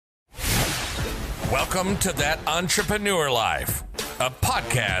Welcome to That Entrepreneur Life, a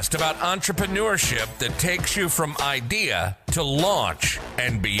podcast about entrepreneurship that takes you from idea to launch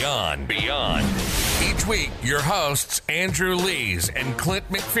and beyond. Each week, your hosts, Andrew Lees and Clint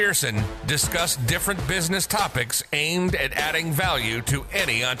McPherson, discuss different business topics aimed at adding value to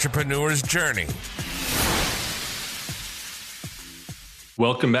any entrepreneur's journey.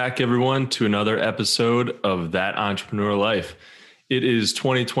 Welcome back, everyone, to another episode of That Entrepreneur Life. It is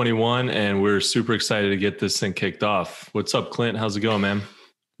 2021, and we're super excited to get this thing kicked off. What's up, Clint? How's it going, man?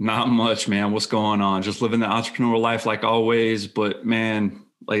 Not much, man. What's going on? Just living the entrepreneurial life like always. But man,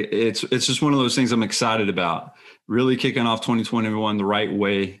 like it's just one of those things I'm excited about. Really kicking off 2021 the right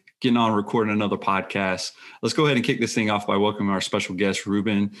way, getting on recording another podcast. Let's go ahead and kick this thing off by welcoming our special guest,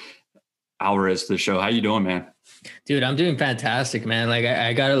 Ruben Alvarez, to the show. How you doing, man? Dude, I'm doing fantastic, man. Like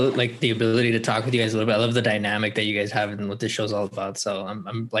I got like the ability to talk with you guys a little bit. I love the dynamic that you guys have and what this show's all about. So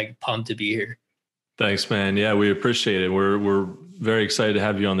I'm like pumped to be here. Thanks, man. Yeah, we appreciate it. We're very excited to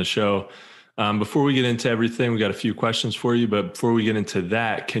have you on the show. Before we get into everything, we got a few questions for you. But before we get into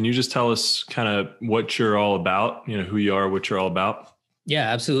that, can you just tell us kind of what you're all about? You know, who you are, what you're all about? Yeah,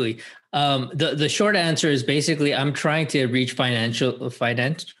 absolutely. The short answer is basically I'm trying to reach financial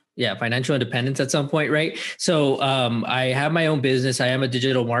independence at some point, right? So I have my own business. I am a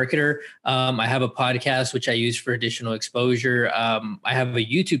digital marketer. I have a podcast, which I use for additional exposure. I have a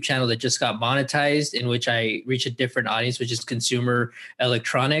YouTube channel that just got monetized, in which I reach a different audience, which is consumer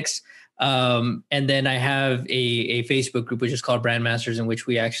electronics. And then I have a Facebook group, which is called Brand Masters, in which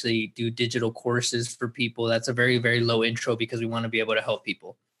we actually do digital courses for people. That's a very, very low intro because we want to be able to help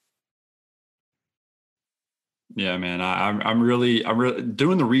people. Yeah, man, I'm really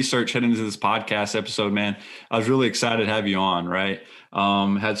doing the research heading into this podcast episode, man. I was really excited to have you on, right?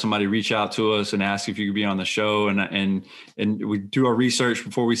 Had somebody reach out to us and ask if you could be on the show, and we do our research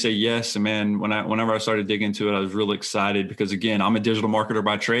before we say yes. And man, whenever I started digging into it, I was really excited because again, I'm a digital marketer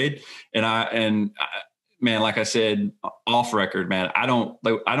by trade, and man, like I said off record, man, I don't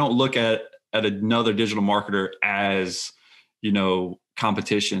look at another digital marketer as, you know,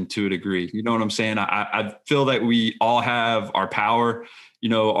 competition to a degree. You know what I'm saying? I feel that we all have our power, you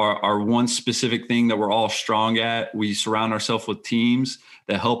know, our one specific thing that we're all strong at. We surround ourselves with teams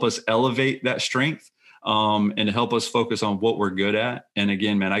that help us elevate that strength and to help us focus on what we're good at. And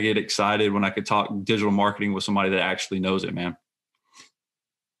again, man, I get excited when I could talk digital marketing with somebody that actually knows it, man.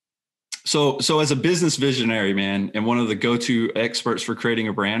 So as a business visionary, man, and one of the go-to experts for creating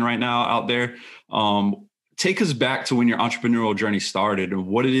a brand right now out there, take us back to when your entrepreneurial journey started and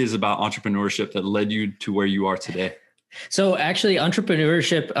what it is about entrepreneurship that led you to where you are today. So actually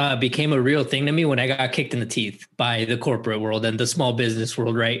entrepreneurship became a real thing to me when I got kicked in the teeth by the corporate world and the small business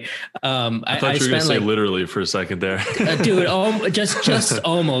world, right? I thought you were going to say literally for a second there. Dude, just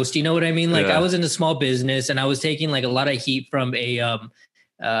almost, you know what I mean? Like I was in a small business and I was taking like a lot of heat from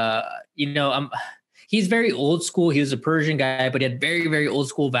he's very old school. He was a Persian guy, but he had very, very old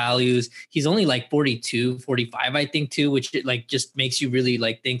school values. He's only like 42, 45, I think too, which like just makes you really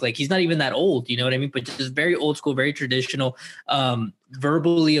like think like he's not even that old, you know what I mean? But just very old school, very traditional,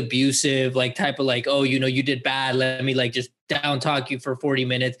 verbally abusive, like type of like, oh, you know, you did bad. Let me like just down talk you for 40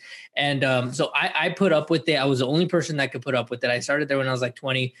 minutes. And so I put up with it. I was the only person that could put up with it. I started there when I was like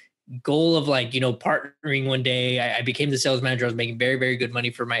 20. Goal of like, you know, partnering one day. I became the sales manager. I was making very, very good money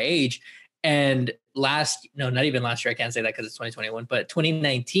for my age. And not even last year, I can't say that because it's 2021, but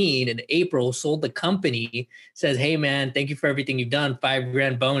 2019 in April, sold the company, says, hey man, thank you for everything you've done,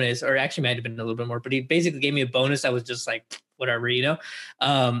 $5,000 bonus, or actually might've been a little bit more, but he basically gave me a bonus. I was just like, whatever, you know?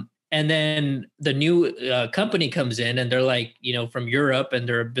 And then the new company comes in and they're like, you know, from Europe, and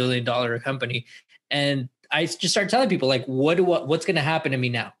they're $1 billion company. And I just start telling people like, what's going to happen to me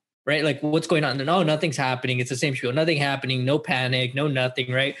now? Right? Like what's going on? No, nothing's happening. It's the same spiel. Nothing happening. No panic, no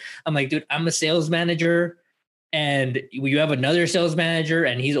nothing. Right? I'm like, dude, I'm a sales manager and you have another sales manager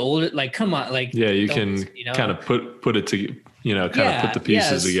and he's older. Like, come on. Like, yeah, you can kind of put it to, you know, kind of put the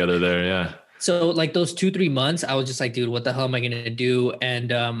pieces together there. Yeah. So like those 2-3 months, I was just like, dude, what the hell am I going to do?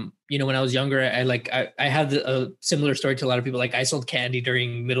 And, you know, when I was younger, I had a similar story to a lot of people. Like I sold candy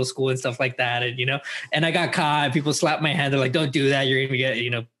during middle school and stuff like that. And, you know, and I got caught, people slapped my hand. They're like, don't do that. You're going to get,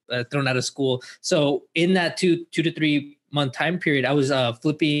 you know, thrown out of school. So in that 2 to 3 month time period, I was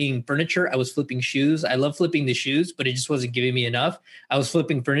flipping furniture. I was flipping shoes. I love flipping the shoes, but it just wasn't giving me enough. I was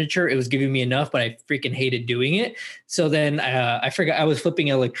flipping furniture. It was giving me enough, but I freaking hated doing it. So then I forgot I was flipping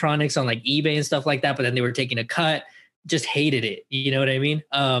electronics on like eBay and stuff like that, but then they were taking a cut. Just hated it. You know what I mean?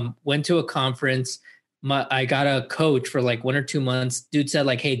 Went to a conference. I got a coach for like 1 or 2 months. Dude said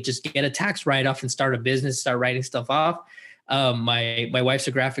like, hey, just get a tax write-off and start a business, start writing stuff off. My wife's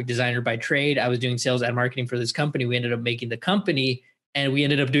a graphic designer by trade. I was doing sales and marketing for this company. We ended up making the company, and we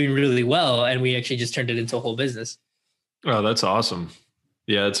ended up doing really well. And we actually just turned it into a whole business. Oh, that's awesome.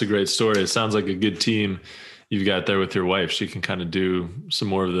 Yeah, it's a great story. It sounds like a good team you've got there with your wife. She can kind of do some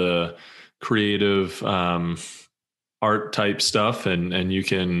more of the creative art type stuff, and you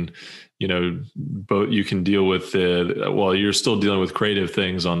can, both you can deal with you're still dealing with creative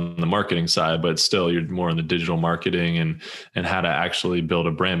things on the marketing side, but still you're more on the digital marketing and how to actually build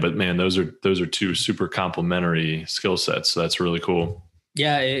a brand. But man, those are two super complementary skill sets. So that's really cool.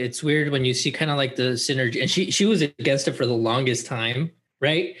 Yeah, it's weird when you see kind of like the synergy, and she was against it for the longest time,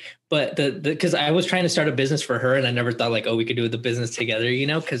 right? But because I was trying to start a business for her, and I never thought like, oh, we could do the business together,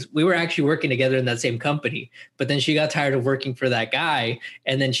 because we were actually working together in that same company. But then she got tired of working for that guy,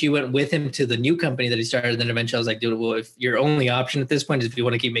 and then she went with him to the new company that he started. And then eventually I was like, dude, well, if your only option at this point is if you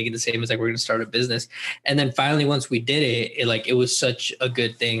want to keep making the same, it's like we're going to start a business. And then finally, once we did it was such a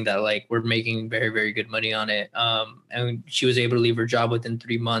good thing that like we're making very, very good money on it. And she was able to leave her job within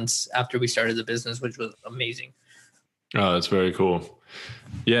 3 months after we started the business, which was amazing. Oh, that's very cool.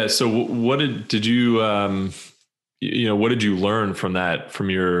 Yeah. So what did you what did you learn from that, from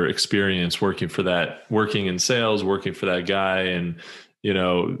your experience working in sales, working for that guy, and,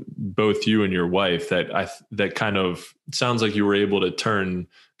 both you and your wife, that kind of sounds like you were able to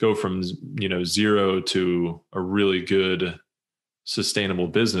go from, zero to a really good sustainable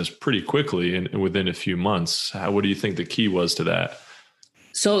business pretty quickly and within a few months. What do you think the key was to that?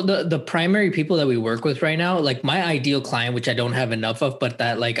 So the primary people that we work with right now, like my ideal client, which I don't have enough of, but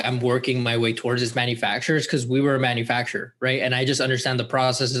that like I'm working my way towards, is manufacturers, because we were a manufacturer, right? And I just understand the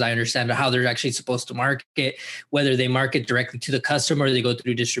processes. I understand how they're actually supposed to market, whether they market directly to the customer, or they go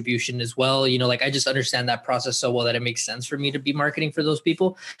through distribution as well. Like I just understand that process so well that it makes sense for me to be marketing for those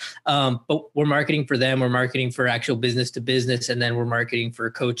people. But we're marketing for them. We're marketing for actual business to business. And then we're marketing for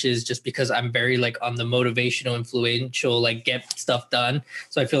coaches, just because I'm very like on the motivational, influential, like get stuff done.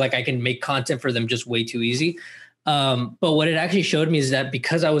 So I feel like I can make content for them just way too easy. But what it actually showed me is that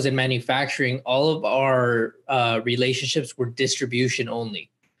because I was in manufacturing, all of our relationships were distribution only.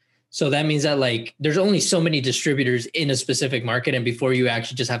 So that means that like there's only so many distributors in a specific market. And before you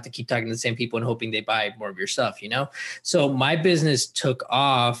actually just have to keep talking to the same people and hoping they buy more of your stuff, So my business took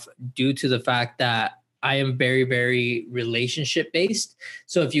off due to the fact that I am very, very relationship based.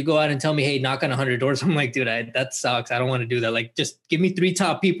 So if you go out and tell me, hey, knock on 100 doors, I'm like, dude, that sucks. I don't want to do that. Like, just give me 3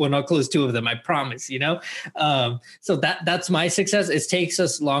 top people and I'll close 2 of them. I promise, So that's my success. It takes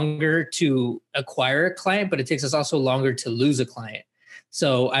us longer to acquire a client, but it takes us also longer to lose a client.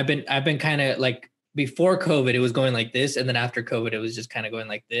 So I've been kind of like, before COVID, it was going like this. And then after COVID, it was just kind of going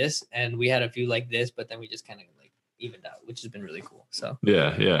like this. And we had a few like this, but then we just kind of like evened out, which has been really cool. So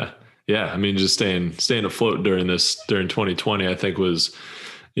yeah. I mean, just staying afloat during 2020, I think was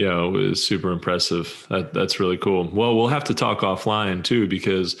super impressive. That's really cool. Well, we'll have to talk offline too,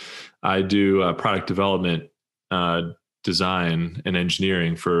 because I do product development, design and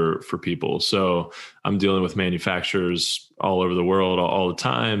engineering for people. So I'm dealing with manufacturers all over the world all the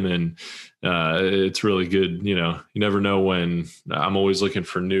time. And it's really good. You never know when. I'm always looking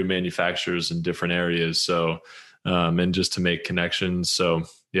for new manufacturers in different areas. So, and just to make connections. So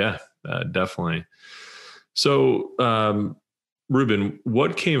yeah, definitely. So, Ruben,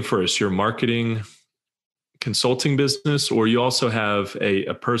 what came first, your marketing consulting business, or you also have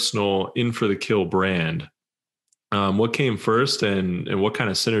a personal in for the kill brand? What came first, and what kind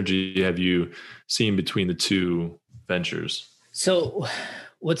of synergy have you seen between the two ventures? So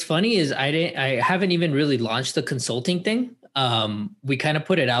what's funny is I haven't even really launched the consulting thing. We kind of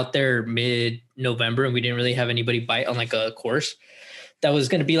put it out there mid-November, and we didn't really have anybody bite on like a course that was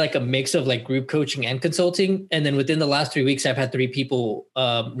going to be like a mix of like group coaching and consulting. And then within the last 3 weeks, I've had 3 people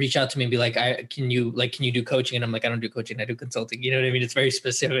reach out to me and be like, can you do coaching? And I'm like, I don't do coaching, I do consulting. You know what I mean? It's very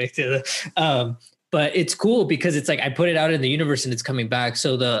specific to the, but it's cool because it's like, I put it out in the universe and it's coming back.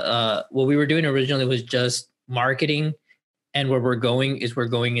 So what we were doing originally was just marketing. And where we're going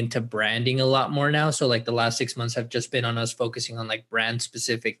into branding a lot more now. So like the last 6 months have just been on us focusing on like brand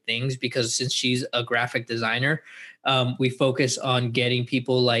specific things, because since she's a graphic designer, we focus on getting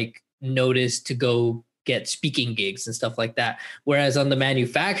people like noticed to go get speaking gigs and stuff like that. Whereas on the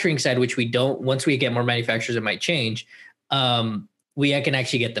manufacturing side, which we don't, once we get more manufacturers, it might change. I can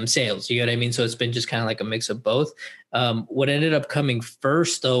actually get them sales. You know what I mean? So it's been just kind of like a mix of both. What ended up coming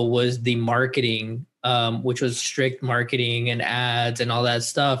first though was the marketing, which was strict marketing and ads and all that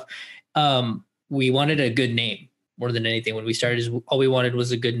stuff. We wanted a good name. more than anything. When we started, is all we wanted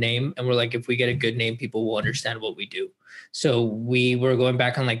was a good name. And we're like, if we get a good name, people will understand what we do. So we were going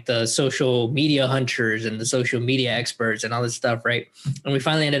back on like the social media hunters and the social media experts and all this stuff, right? And we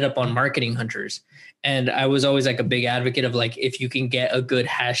finally ended up on marketing hunters. And I was always like a big advocate of like, if you can get a good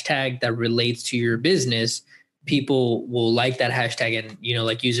hashtag that relates to your business, people will like that hashtag and, you know,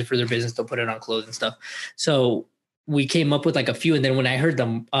 like use it for their business. They'll put it on clothes and stuff. So we came up with like a few. And then when I heard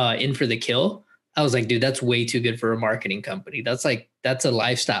them in for the kill, I was like, dude, that's way too good for a marketing company. That's a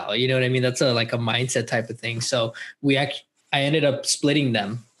lifestyle. You know what I mean? That's like a mindset type of thing. So I ended up splitting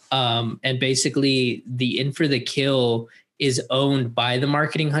them. And basically the in for the kill is owned by the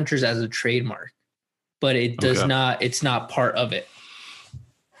marketing hunters as a trademark, but it does not, it's not part of it.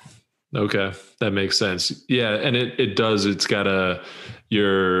 Okay. That makes sense. Yeah. And it does, it's got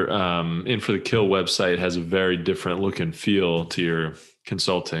your in for the kill website has a very different look and feel to your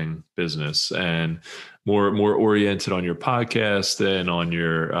consulting business, and more oriented on your podcast than on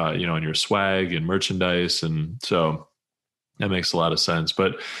your on your swag and merchandise. And so that makes a lot of sense,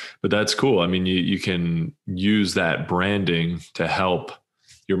 but that's cool. I mean, you can use that branding to help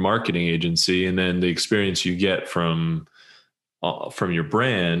your marketing agency, and then the experience you get from your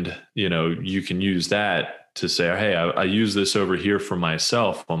brand, you know, you can use that to say, hey, I use this over here for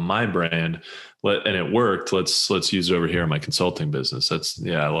myself on my brand, and it worked. Let's use it over here in my consulting business. I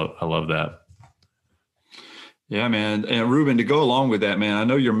love that. Yeah, man. And Ruben, to go along with that, man, I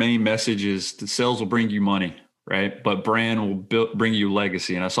know your main message is the sales will bring you money, right? But brand will bring you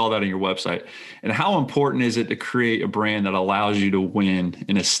legacy. And I saw that on your website. And how important is it to create a brand that allows you to win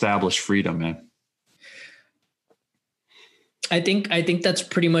and establish freedom, man? I think that's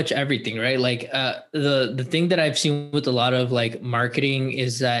pretty much everything, right? Like the thing that I've seen with a lot of like marketing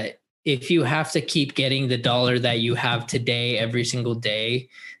is that if you have to keep getting the dollar that you have today every single day,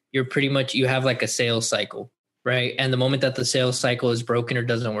 you have like a sales cycle, right? And the moment that the sales cycle is broken or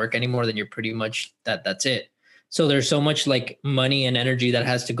doesn't work anymore, then you're pretty much that's it. So there's so much like money and energy that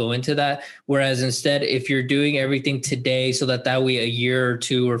has to go into that. Whereas instead, if you're doing everything today so that way a year or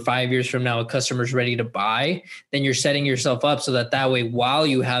 2 or 5 years from now, a customer's ready to buy, then you're setting yourself up so that way, while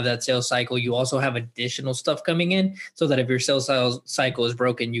you have that sales cycle, you also have additional stuff coming in so that if your sales cycle is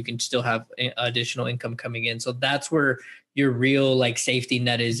broken, you can still have additional income coming in. So that's where your real like safety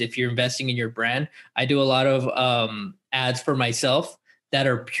net is. If you're investing in your brand, I do a lot of ads for myself that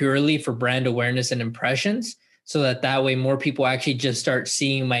are purely for brand awareness and impressions. So that way more people actually just start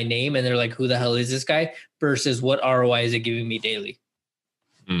seeing my name and they're like, who the hell is this guy? Versus what ROI is it giving me daily?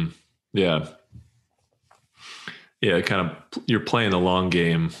 Yeah. Yeah. Kind of, you're playing the long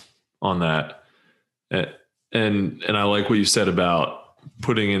game on that. And I like what you said about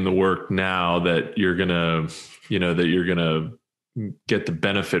putting in the work now that you're going to get the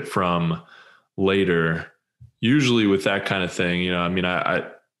benefit from later. Usually with that kind of thing, you know, I mean,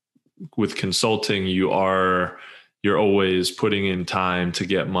 with consulting, you're always putting in time to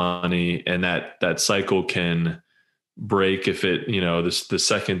get money, and that cycle can break if it, you know, the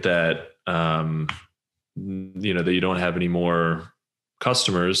second that, you know, that you don't have any more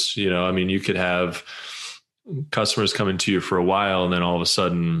customers, you know, I mean, you could have customers coming to you for a while, and then all of a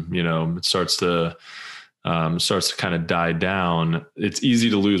sudden, you know, it starts to kind of die down. It's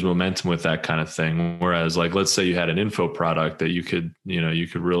easy to lose momentum with that kind of thing. Whereas like, let's say you had an info product that you could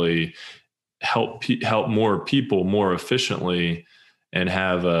really help more people more efficiently and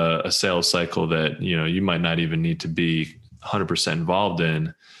have a sales cycle that, you know, you might not even need to be 100% involved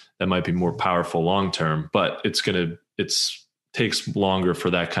in. That might be more powerful long-term, but it takes longer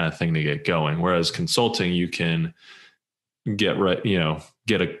for that kind of thing to get going. Whereas consulting, you can get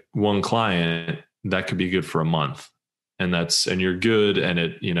one client that could be good for a month, and you're good. And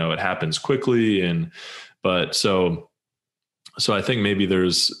it happens quickly. So I think maybe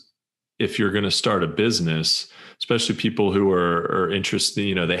if you're going to start a business, especially people who are interested,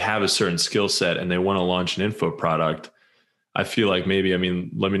 you know, they have a certain skill set and they want to launch an info product. I feel like let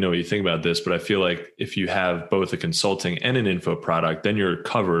me know what you think about this, but I feel like if you have both a consulting and an info product, then you're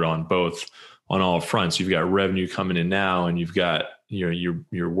covered on all fronts. You've got revenue coming in now, and you've got, you know,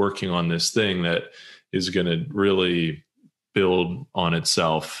 you're working on this thing that is going to really build on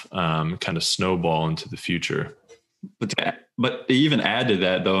itself, kind of snowball into the future. But to even add to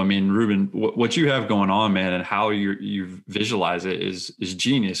that, though, I mean, Ruben, what you have going on, man, and how you visualize it is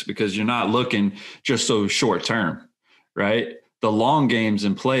genius, because you're not looking just so short term, right? The long game's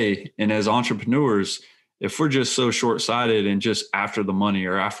in play. And as entrepreneurs, if we're just so short-sighted and just after the money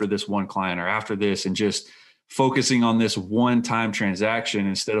or after this one client or after this and just focusing on this one-time transaction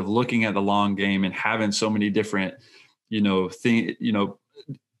instead of looking at the long game and having so many different,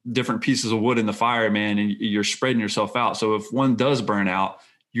 different pieces of wood in the fire, man, and you're spreading yourself out. So if one does burn out,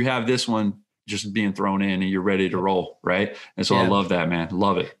 you have this one just being thrown in and you're ready to roll. Right. And so I love that, man.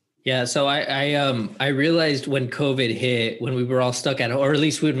 Love it. Yeah. So I realized when COVID hit, when we were all stuck at home, or at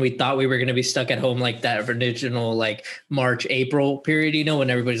least when we thought we were going to be stuck at home, like that original, like March, April period, you know,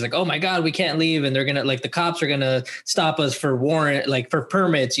 when everybody's like, oh my God, we can't leave. And they're going to, like, the cops are going to stop us for warrant, like for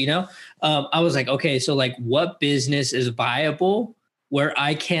permits, you know? I was like, okay, so like what business is viable where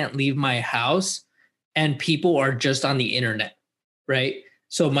I can't leave my house and people are just on the internet, right?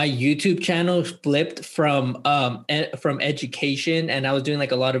 So my YouTube channel flipped from education, and I was doing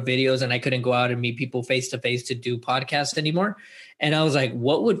like a lot of videos, and I couldn't go out and meet people face to face to do podcasts anymore. And I was like,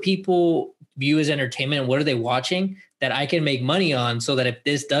 what would people view as entertainment, and what are they watching that I can make money on, so that if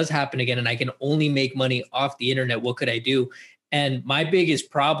this does happen again and I can only make money off the internet, what could I do? And my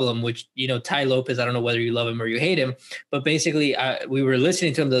biggest problem, which, you know, Ty Lopez, I don't know whether you love him or you hate him, but basically we were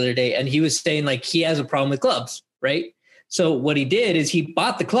listening to him the other day, and he was saying like he has a problem with clubs, right? So what he did is he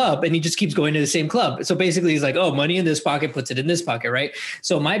bought the club and he just keeps going to the same club. So basically he's like, oh, money in this pocket, puts it in this pocket, right?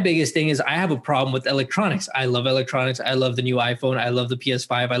 So my biggest thing is I have a problem with electronics. I love electronics. I love the new iPhone. I love the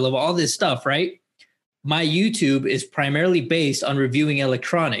PS5. I love all this stuff, right? My YouTube is primarily based on reviewing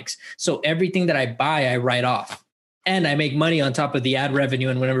electronics. So everything that I buy, I write off. And I make money on top of the ad revenue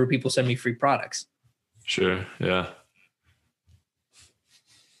and whenever people send me free products. Sure. Yeah.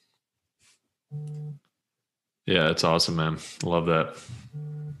 Yeah, it's awesome, man. Love that.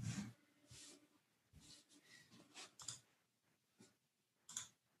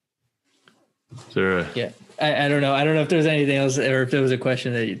 Sure. Yeah. I don't know. I don't know if there's anything else or if there was a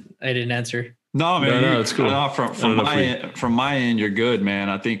question that I didn't answer. No, man. No, it's cool. No, from my end, you're good, man.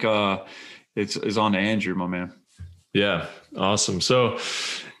 I think it's on to Andrew, my man. Yeah. Awesome. So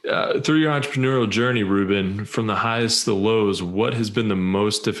through your entrepreneurial journey, Ruben, from the highs to the lows, what has been the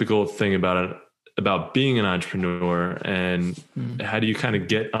most difficult thing about being an entrepreneur, and how do you kind of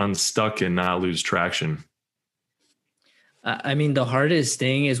get unstuck and not lose traction? I mean, the hardest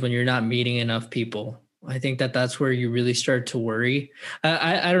thing is when you're not meeting enough people. I think that's where you really start to worry.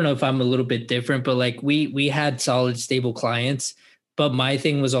 I don't know if I'm a little bit different, but like we had solid, stable clients, but my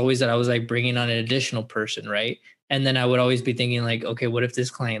thing was always that I was like bringing on an additional person, right? And then I would always be thinking like, okay, what if this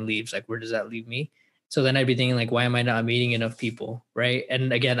client leaves? Like, where does that leave me? So then I'd be thinking like, why am I not meeting enough people, right?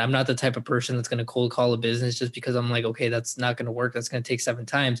 And again, I'm not the type of person that's going to cold call a business just because I'm like, okay, that's not going to work. That's going to take 7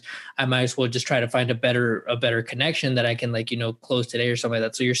 times. I might as well just try to find a better connection that I can, like, you know, close today or something like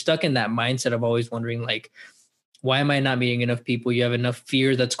that. So you're stuck in that mindset of always wondering like, why am I not meeting enough people? You have enough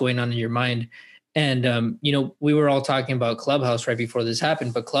fear that's going on in your mind. And, you know, we were all talking about Clubhouse right before this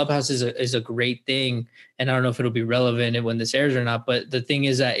happened, but Clubhouse is a great thing. And I don't know if it'll be relevant when this airs or not, but the thing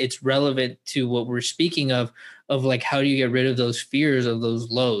is that it's relevant to what we're speaking of like, how do you get rid of those fears of those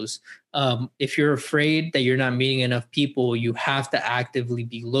lows? If you're afraid that you're not meeting enough people, you have to actively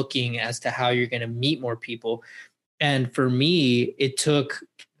be looking as to how you're going to meet more people. And for me, it took,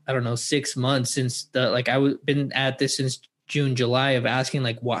 I don't know, 6 months since I've been at this since June, July, of asking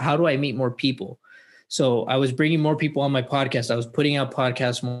like, how do I meet more people? So I was bringing more people on my podcast. I was putting out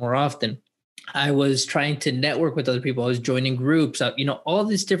podcasts more often. I was trying to network with other people. I was joining groups, you know, all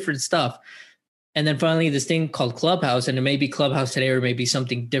this different stuff. And then finally this thing called Clubhouse, and it may be Clubhouse today or maybe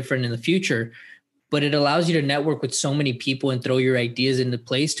something different in the future, but it allows you to network with so many people and throw your ideas into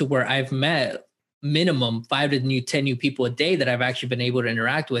place to where I've met minimum 5 to 10 new people a day that I've actually been able to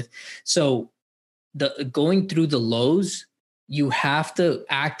interact with. So going through the lows, you have to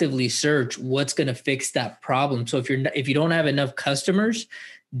actively search what's going to fix that problem. So if you don't have enough customers,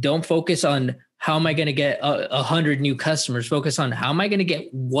 don't focus on how am I going to get 100 new customers. Focus on how am I going to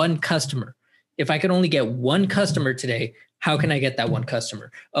get one customer. If I can only get one customer today, how can I get that one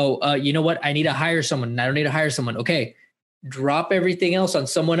customer? Oh, you know what? I need to hire someone. I don't need to hire someone. Okay, drop everything else on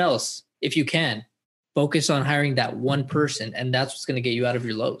someone else if you can. Focus on hiring that one person, and that's what's going to get you out of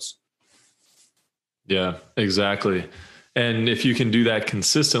your lows. Yeah, exactly. And if you can do that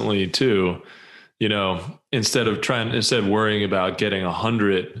consistently too, you know, instead of worrying about getting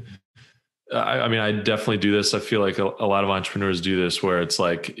 100, I mean, I definitely do this. I feel like a lot of entrepreneurs do this, where it's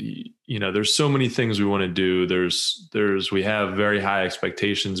like, you know, there's so many things we want to do. We have very high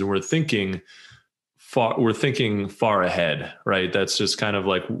expectations, and we're thinking far ahead, right? That's just kind of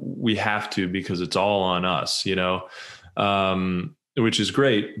like, we have to, because it's all on us, you know? Which is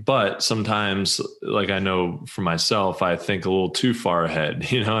great, but sometimes, like, I know for myself, I think a little too far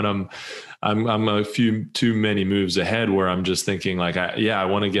ahead, you know, and I'm a few too many moves ahead, where I'm just thinking like, I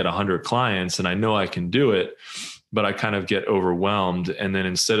want to get 100 clients and I know I can do it, but I kind of get overwhelmed. And then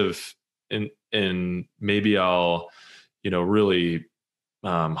instead of, and maybe I'll, you know, really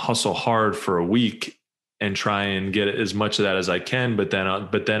hustle hard for a week and try and get as much of that as I can, but then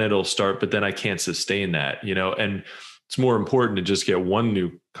I can't sustain that, and it's more important to just get one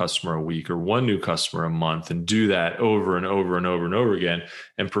new customer a week or one new customer a month and do that over and over and over and over again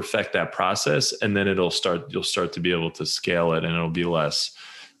and perfect that process. And then you'll start to be able to scale it, and it'll be less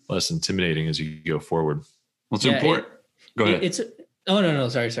intimidating as you go forward. Well, it's important. Go ahead. No.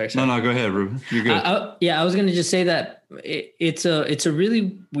 Sorry. No, go ahead, Ruben. You're good. I was going to just say that it's a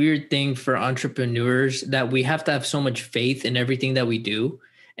really weird thing for entrepreneurs that we have to have so much faith in everything that we do.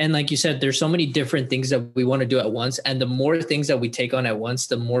 And like you said, there's so many different things that we want to do at once. And the more things that we take on at once,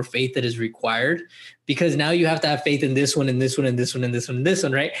 the more faith that is required, because now you have to have faith in this one and this one and this one and this one and this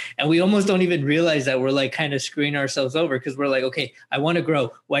one, right? And we almost don't even realize that we're like kind of screwing ourselves over, because we're like, okay, I want to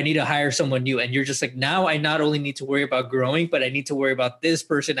grow. Well, I need to hire someone new. And you're just like, now I not only need to worry about growing, but I need to worry about this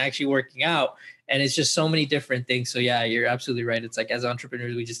person actually working out. And it's just so many different things. So yeah, you're absolutely right. It's like, as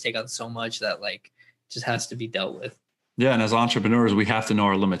entrepreneurs, we just take on so much that like just has to be dealt with. Yeah. And as entrepreneurs, we have to know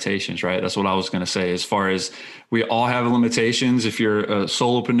our limitations, right? That's what I was going to say. As far as we all have limitations, if you're a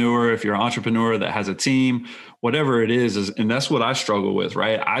solopreneur, if you're an entrepreneur that has a team, whatever it is, and that's what I struggle with,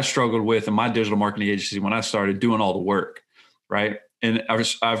 right? I struggled with in my digital marketing agency when I started doing all the work, right? And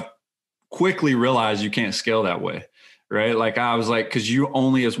I've quickly realized you can't scale that way, right? Like I was like, because you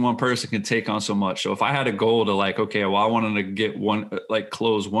only as one person can take on so much. So if I had a goal to like, okay, well, I wanted to get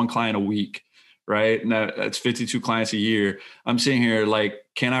close one client a week, right? Now that's 52 clients a year. I'm sitting here like,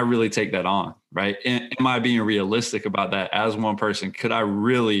 can I really take that on? Right. And am I being realistic about that as one person? Could I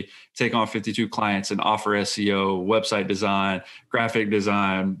really take on 52 clients and offer SEO, website design, graphic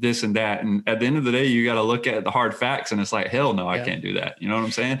design, this and that? And at the end of the day, you got to look at the hard facts, and it's like, hell no, I can't do that. You know what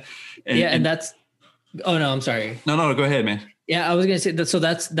I'm saying? And that's, oh no, I'm sorry. No, go ahead, man. Yeah, I was going to say that. So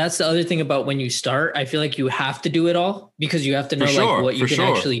that's the other thing about when you start, I feel like you have to do it all, because you have to know like what you can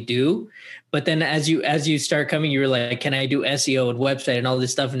actually do. But then as you start coming, you're like, can I do SEO and website and all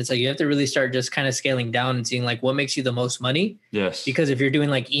this stuff? And it's like, you have to really start just kind of scaling down and seeing like what makes you the most money. Yes. Because if you're doing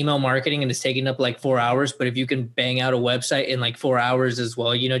like email marketing and it's taking up like 4 hours, but if you can bang out a website in like 4 hours as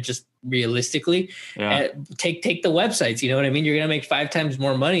well, just realistically, take the websites, you know what I mean? You're going to make 5 times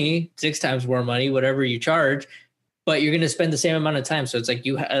more money, 6 times more money, whatever you charge, but you're going to spend the same amount of time. So it's like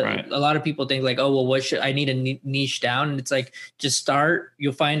a lot of people think like, oh, well, what should I need a niche down? And it's like, just start,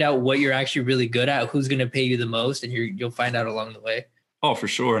 you'll find out what you're actually really good at, who's going to pay you the most, and you'll find out along the way. Oh, for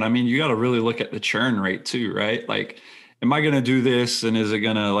sure. And I mean, you got to really look at the churn rate too, right? Like, am I going to do this? And is it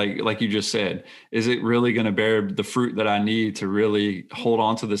going to like you just said, is it really going to bear the fruit that I need to really hold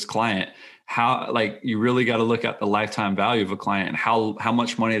on to this client? How, like, you really got to look at the lifetime value of a client and how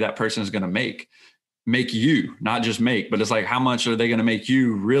much money that person is going to make you, not just make, but it's like, how much are they going to make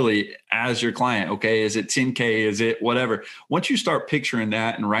you really as your client? Okay. Is it 10K? Is it whatever? Once you start picturing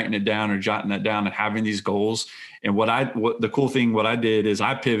that and writing it down or jotting that down and having these goals. And what the cool thing, what I did is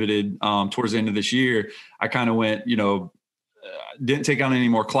I pivoted towards the end of this year. I kind of went, didn't take on any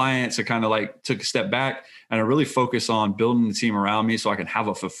more clients. I kind of like took a step back and I really focused on building the team around me so I can have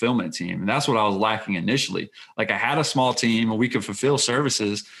a fulfillment team. And that's what I was lacking initially. Like I had a small team and we could fulfill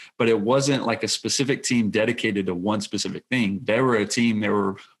services, but it wasn't like a specific team dedicated to one specific thing. They were a team that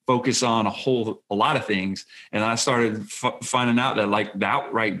were focused on a lot of things. And I started finding out that like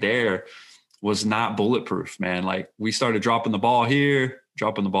that right there was not bulletproof, man. Like we started dropping the ball here,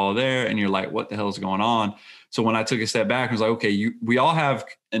 dropping the ball there. And you're like, what the hell is going on? So when I took a step back, I was like, okay, we all have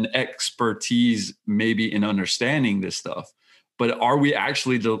an expertise maybe in understanding this stuff, but are we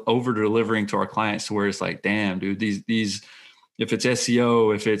actually over delivering to our clients to where it's like, damn, dude, these, if it's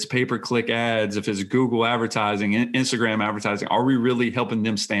SEO, if it's pay-per-click ads, if it's Google advertising, Instagram advertising, are we really helping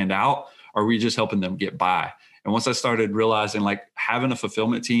them stand out? Or are we just helping them get by? And once I started realizing like having a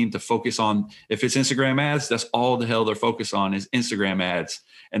fulfillment team to focus on, if it's Instagram ads, that's all the hell they're focused on is Instagram ads.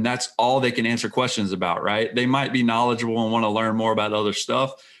 And that's all they can answer questions about, right? They might be knowledgeable and want to learn more about other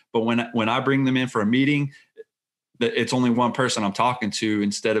stuff. But when I bring them in for a meeting, it's only one person I'm talking to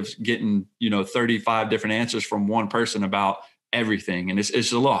instead of getting, 35 different answers from one person about everything. And it's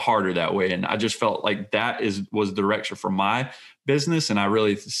a little harder that way. And I just felt like that was the direction for my business. And I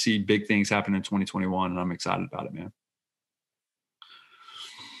really see big things happen in 2021 and I'm excited about it, man.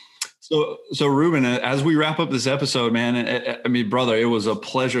 So Ruben, as we wrap up this episode, man, I mean, brother, it was a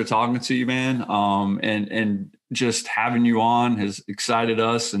pleasure talking to you, man. And just having you on has excited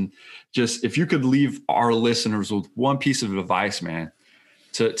us. And just, if you could leave our listeners with one piece of advice, man,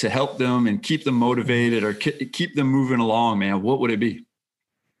 to help them and keep them motivated or keep them moving along, man, what would it be?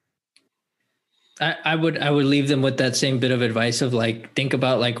 I would leave them with that same bit of advice of like, think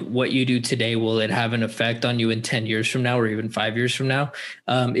about like what you do today. Will it have an effect on you in 10 years from now or even 5 years from now?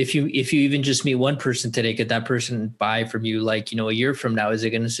 If you even just meet one person today, could that person buy from you like, a year from now? Is it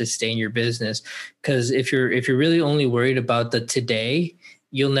going to sustain your business? Because if you're really only worried about the today,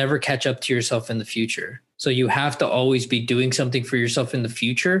 you'll never catch up to yourself in the future. So you have to always be doing something for yourself in the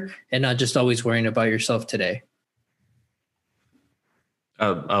future and not just always worrying about yourself today.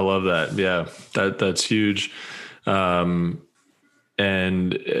 I love that. Yeah, that's huge. And I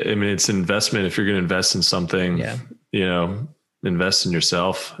mean, it's an investment. If you're going to invest in something, invest in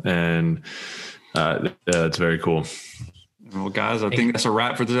yourself. And it's very cool. Well, guys, I think that's a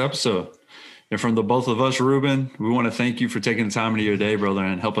wrap for this episode. And from the both of us, Ruben, we want to thank you for taking the time of your day, brother,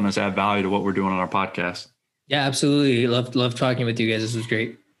 and helping us add value to what we're doing on our podcast. Yeah, absolutely. Love talking with you guys. This was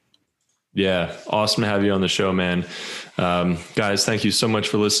great. Yeah. Awesome to have you on the show, man. Guys, thank you so much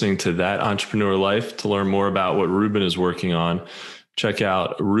for listening to That Entrepreneur Life. To learn more about what Ruben is working on, check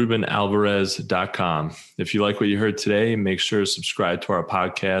out RubenAlvarez.com. If you like what you heard today, make sure to subscribe to our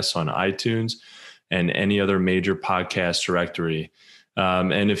podcast on iTunes and any other major podcast directory.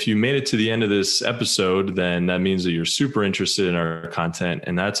 And if you made it to the end of this episode, then that means that you're super interested in our content,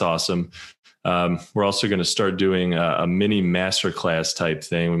 and that's awesome. We're also going to start doing a mini masterclass type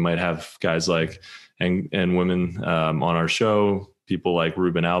thing. We might have guys like and women on our show, people like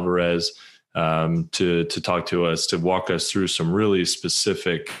Ruben Alvarez, to talk to us, to walk us through some really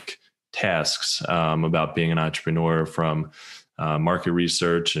specific tasks about being an entrepreneur, from market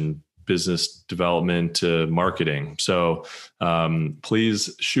research and business development to marketing. So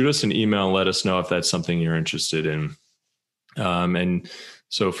please shoot us an email and let us know if that's something you're interested in. And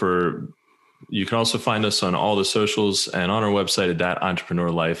so you can also find us on all the socials and on our website at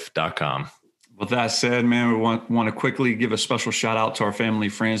thatentrepreneurlife.com. With that said, man, we want to quickly give a special shout out to our family,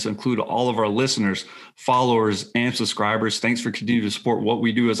 friends, include all of our listeners, followers, and subscribers. Thanks for continuing to support what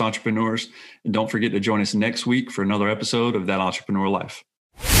we do as entrepreneurs. And don't forget to join us next week for another episode of That Entrepreneur Life.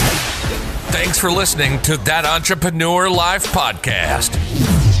 Thanks for listening to That Entrepreneur Life podcast.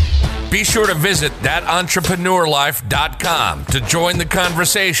 Be sure to visit thatentrepreneurlife.com to join the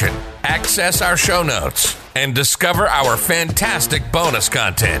conversation, access our show notes, and discover our fantastic bonus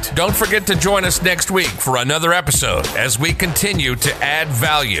content. Don't forget to join us next week for another episode as we continue to add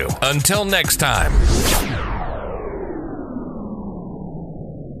value. Until next time.